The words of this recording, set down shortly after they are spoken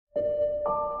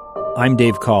I'm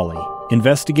Dave Cawley,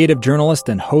 investigative journalist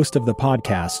and host of the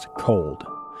podcast Cold.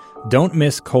 Don't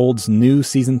miss Cold's new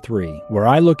Season 3, where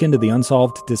I look into the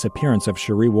unsolved disappearance of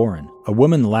Sheree Warren, a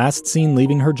woman last seen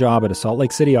leaving her job at a Salt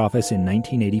Lake City office in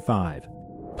 1985.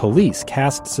 Police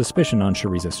cast suspicion on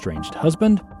Sheree's estranged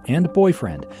husband and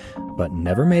boyfriend, but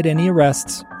never made any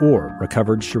arrests or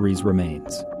recovered Sheree's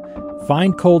remains.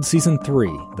 Find Cold Season 3,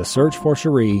 The Search for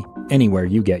Sheree, anywhere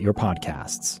you get your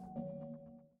podcasts.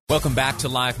 Welcome back to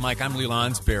Live Mike. I'm Lee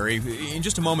Lonsberry. In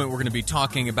just a moment, we're going to be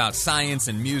talking about science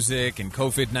and music and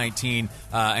COVID-19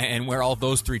 and where all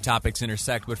those three topics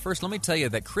intersect. But first, let me tell you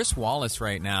that Chris Wallace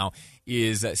right now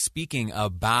is speaking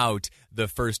about the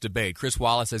first debate. Chris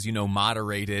Wallace, as you know,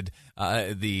 moderated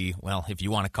if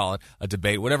you want to call it a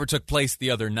debate, whatever took place the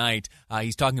other night.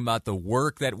 He's talking about the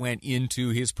work that went into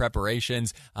his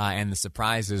preparations and the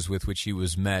surprises with which he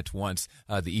was met once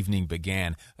the evening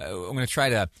began. I'm going to try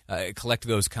to collect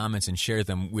those comments and share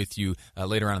them with you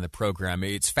later on in the program.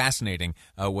 It's fascinating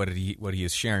what he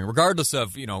is sharing, regardless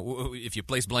of, if you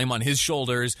place blame on his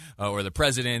shoulders or the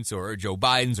president's or Joe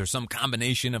Biden's or some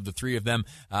combination of the three of them.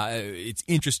 It's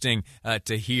interesting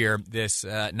to hear this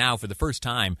now for the first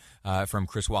time from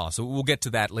Chris Wallace. So we'll get to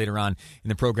that later on in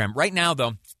the program. Right now,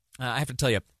 though, I have to tell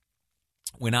you,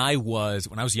 when I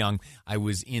was young, I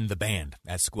was in the band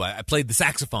at school. I played the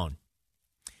saxophone.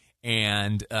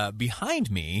 And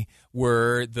behind me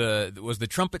was the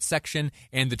trumpet section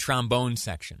and the trombone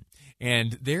section.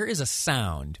 And there is a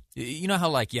sound. You know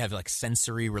how you have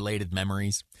sensory related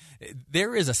memories?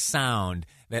 There is a sound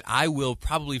that I will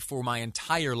probably for my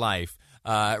entire life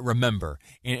remember.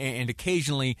 And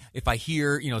occasionally, if I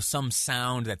hear, some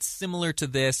sound that's similar to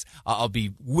this, I'll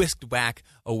be whisked back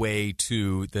away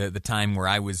to the time where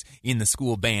I was in the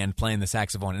school band playing the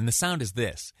saxophone. And the sound is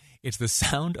this. It's the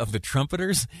sound of the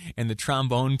trumpeters and the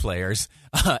trombone players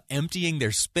emptying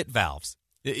their spit valves.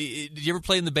 Did you ever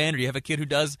play in the band, or do you have a kid who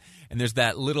does? And there's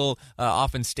that little,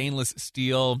 often stainless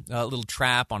steel little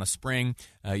trap on a spring.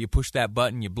 You push that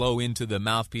button, you blow into the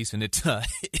mouthpiece, and it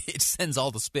it sends all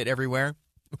the spit everywhere.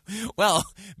 Well,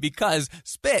 because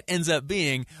spit ends up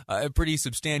being a pretty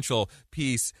substantial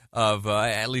piece of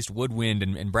at least woodwind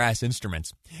and brass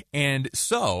instruments. And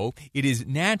so it is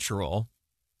natural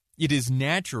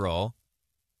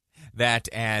that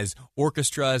as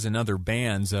orchestras and other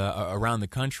bands around the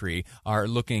country are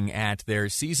looking at their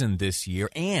season this year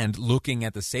and looking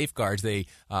at the safeguards they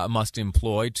must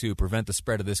employ to prevent the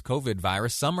spread of this COVID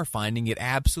virus, some are finding it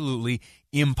absolutely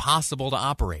impossible to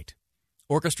operate.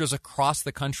 Orchestras across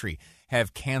the country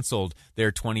have canceled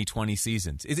their 2020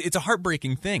 seasons. It's a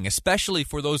heartbreaking thing, especially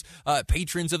for those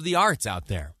patrons of the arts out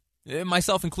there,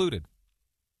 myself included.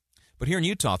 But here in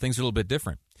Utah, things are a little bit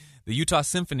different. The Utah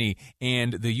Symphony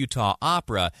and the Utah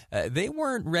Opera, they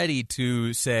weren't ready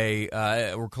to say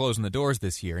we're closing the doors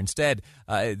this year. Instead,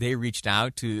 they reached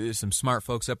out to some smart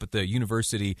folks up at the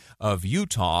University of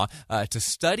Utah to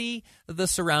study the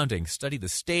surroundings, study the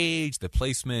stage, the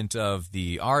placement of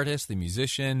the artists, the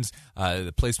musicians,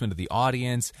 the placement of the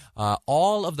audience,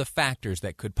 all of the factors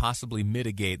that could possibly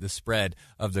mitigate the spread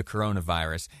of the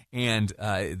coronavirus. And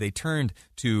they turned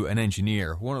to an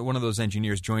engineer. One of those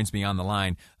engineers joins me on the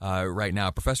line right now.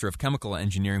 Professor of Chemical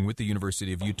Engineering with the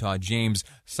University of Utah, James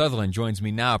Sutherland, joins me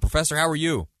now. Professor, how are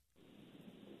you?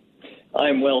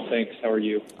 I'm well, thanks. How are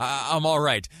you? I'm all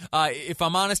right. If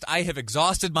I'm honest, I have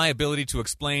exhausted my ability to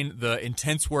explain the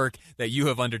intense work that you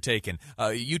have undertaken.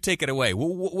 You take it away.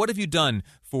 What have you done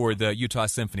for the Utah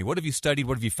Symphony? What have you studied?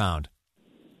 What have you found?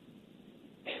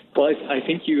 Well, I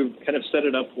think you kind of set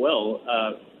it up well.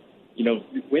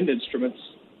 Wind instruments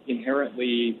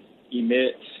inherently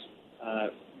emit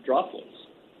droplets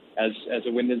as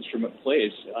a wind instrument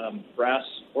plays, brass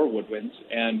or woodwinds.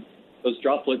 And those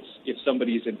droplets, if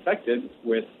somebody's infected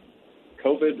with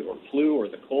COVID or flu or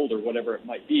the cold or whatever it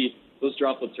might be, those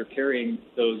droplets are carrying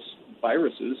those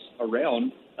viruses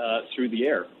around through the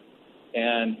air.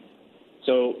 And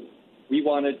so we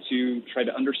wanted to try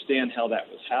to understand how that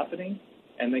was happening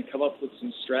and then come up with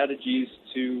some strategies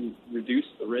to reduce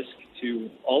the risk to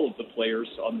all of the players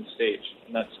on the stage.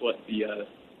 And that's what the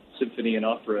Symphony and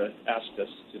Opera asked us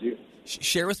to do.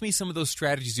 Share with me some of those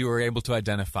strategies you were able to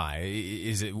identify.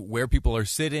 Is it where people are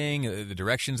sitting, the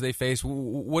directions they face?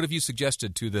 What have you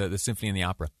suggested to the Symphony and the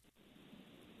Opera?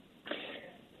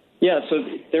 Yeah, so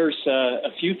there's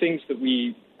a few things that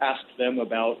we asked them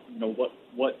about,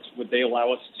 what would they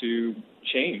allow us to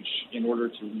change in order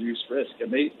to reduce risk.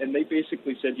 And they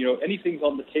basically said, anything's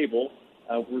on the table.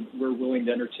 We're willing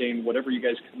to entertain whatever you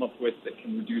guys come up with that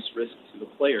can reduce risk to the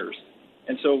players.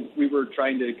 And so we were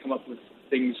trying to come up with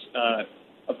things.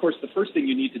 Of course, the first thing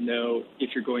you need to know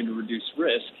if you're going to reduce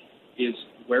risk is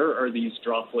where are these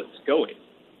droplets going?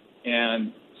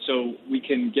 And so we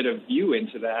can get a view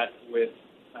into that with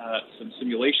some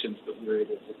simulations that we were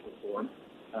able to perform.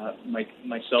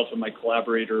 Myself and my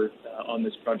collaborator on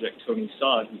this project, Tony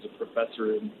Saad, who's a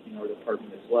professor in our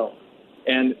department as well.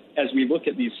 And as we look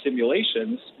at these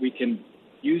simulations, we can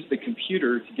use the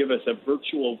computer to give us a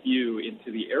virtual view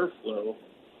into the airflow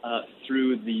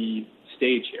through the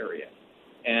stage area.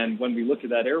 And when we look at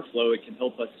that airflow, it can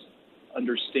help us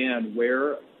understand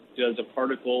where does a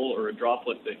particle or a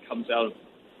droplet that comes out of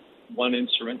one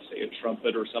instrument, say a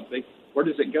trumpet or something, where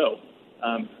does it go?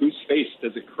 Whose face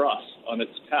does it cross on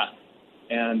its path?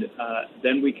 And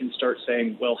then we can start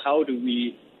saying, well, how can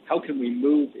we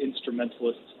move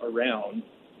instrumentalists around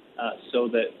so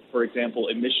that, for example,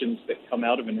 emissions that come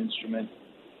out of an instrument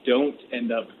don't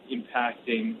end up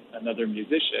impacting another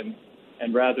musician,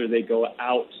 and rather they go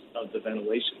out of the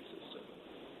ventilation system.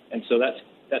 And so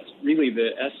that's really the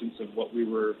essence of what we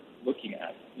were looking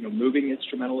at, moving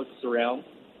instrumentalists around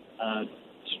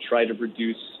to try to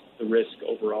reduce the risk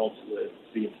overall to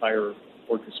the entire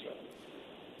orchestra.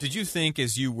 Did you think,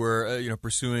 as you were,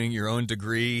 pursuing your own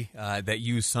degree, that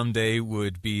you someday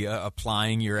would be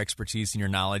applying your expertise and your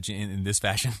knowledge in this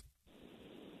fashion?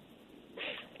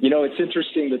 It's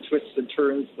interesting, the twists and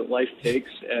turns that life takes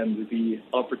and the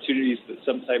opportunities that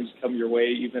sometimes come your way,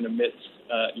 even amidst,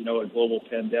 a global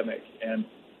pandemic. And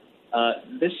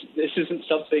this isn't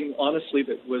something, honestly,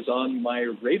 that was on my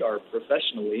radar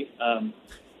professionally.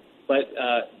 But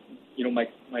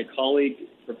my colleague,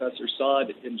 Professor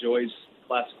Saad, enjoys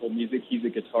classical music. He's a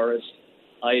guitarist.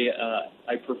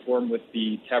 I perform with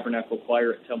the Tabernacle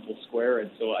Choir at Temple Square,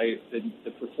 and so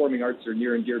the performing arts are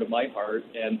near and dear to my heart.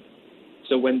 And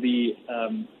so when the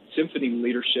symphony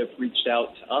leadership reached out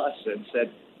to us and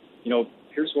said,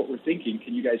 here's what we're thinking,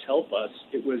 can you guys help us?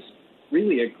 It was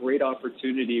really a great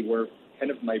opportunity where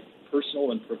kind of my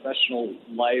personal and professional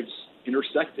lives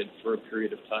intersected for a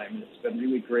period of time. And it's been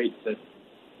really great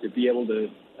to be able to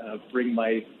bring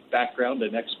my background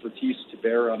and expertise to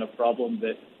bear on a problem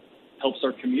that helps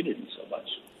our community so much.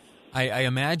 I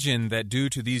imagine that due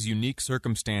to these unique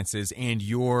circumstances and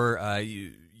your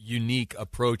unique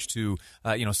approach to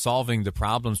solving the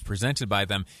problems presented by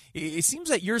them, it seems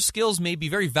that your skills may be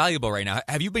very valuable right now.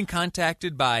 Have you been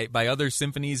contacted by other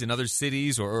symphonies in other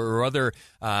cities or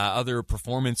other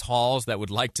performance halls that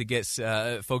would like to get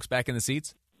folks back in the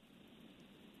seats?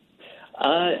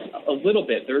 A little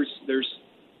bit. There's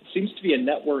seems to be a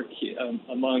network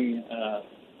among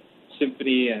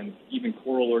symphony and even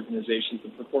choral organizations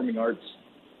and performing arts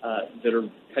that are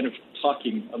kind of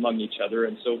talking among each other.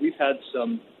 And so we've had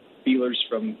some feelers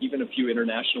from even a few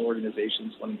international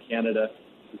organizations, one in Canada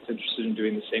that's interested in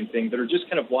doing the same thing, that are just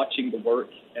kind of watching the work,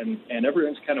 and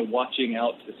everyone's kind of watching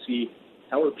out to see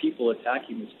how are people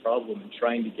attacking this problem and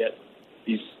trying to get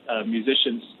these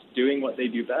musicians doing what they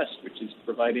do best, which is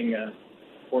providing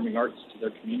performing arts to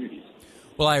their communities.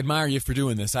 Well, I admire you for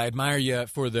doing this. I admire you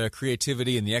for the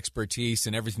creativity and the expertise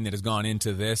and everything that has gone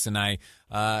into this. And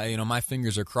my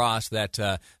fingers are crossed that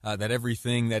that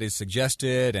everything that is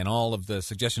suggested and all of the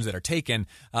suggestions that are taken,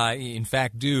 in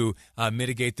fact, do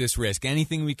mitigate this risk.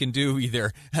 Anything we can do,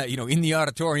 either in the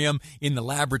auditorium, in the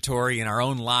laboratory, in our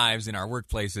own lives, in our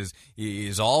workplaces,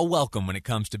 is all welcome when it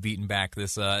comes to beating back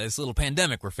this little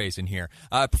pandemic we're facing here.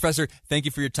 Professor, thank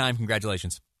you for your time.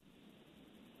 Congratulations.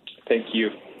 Thank you.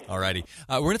 Alrighty.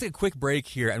 We're going to take a quick break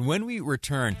here, and when we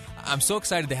return, I'm so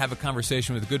excited to have a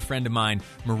conversation with a good friend of mine,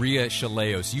 Maria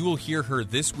Chaleos. You will hear her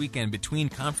this weekend between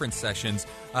conference sessions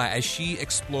as she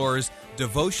explores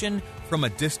devotion from a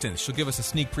distance. She'll give us a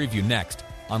sneak preview next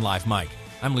on Live Mike.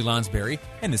 I'm Lee Lonsberry,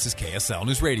 and this is KSL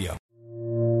News Radio.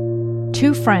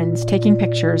 Two friends taking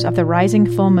pictures of the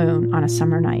rising full moon on a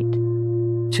summer night.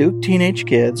 Two teenage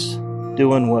kids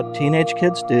doing what teenage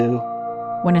kids do.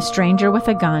 When a stranger with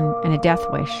a gun and a death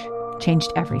wish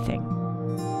changed everything.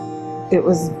 It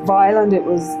was violent, it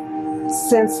was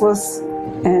senseless,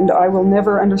 and I will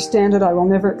never understand it, I will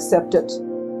never accept it.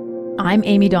 I'm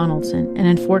Amy Donaldson, and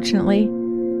unfortunately,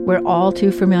 we're all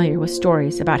too familiar with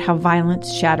stories about how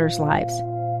violence shatters lives.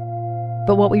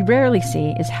 But what we rarely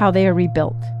see is how they are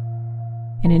rebuilt.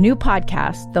 In a new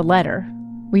podcast, The Letter,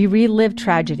 we relive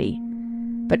tragedy,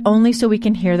 but only so we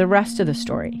can hear the rest of the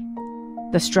story.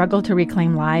 The struggle to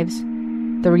reclaim lives,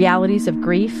 the realities of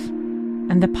grief,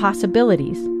 and the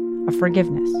possibilities of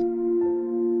forgiveness.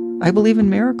 I believe in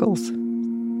miracles.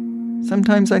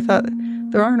 Sometimes I thought,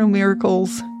 there are no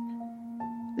miracles.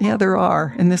 Yeah, there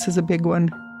are, and this is a big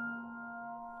one.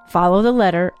 Follow The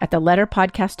Letter at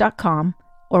theletterpodcast.com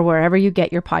or wherever you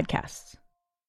get your podcasts.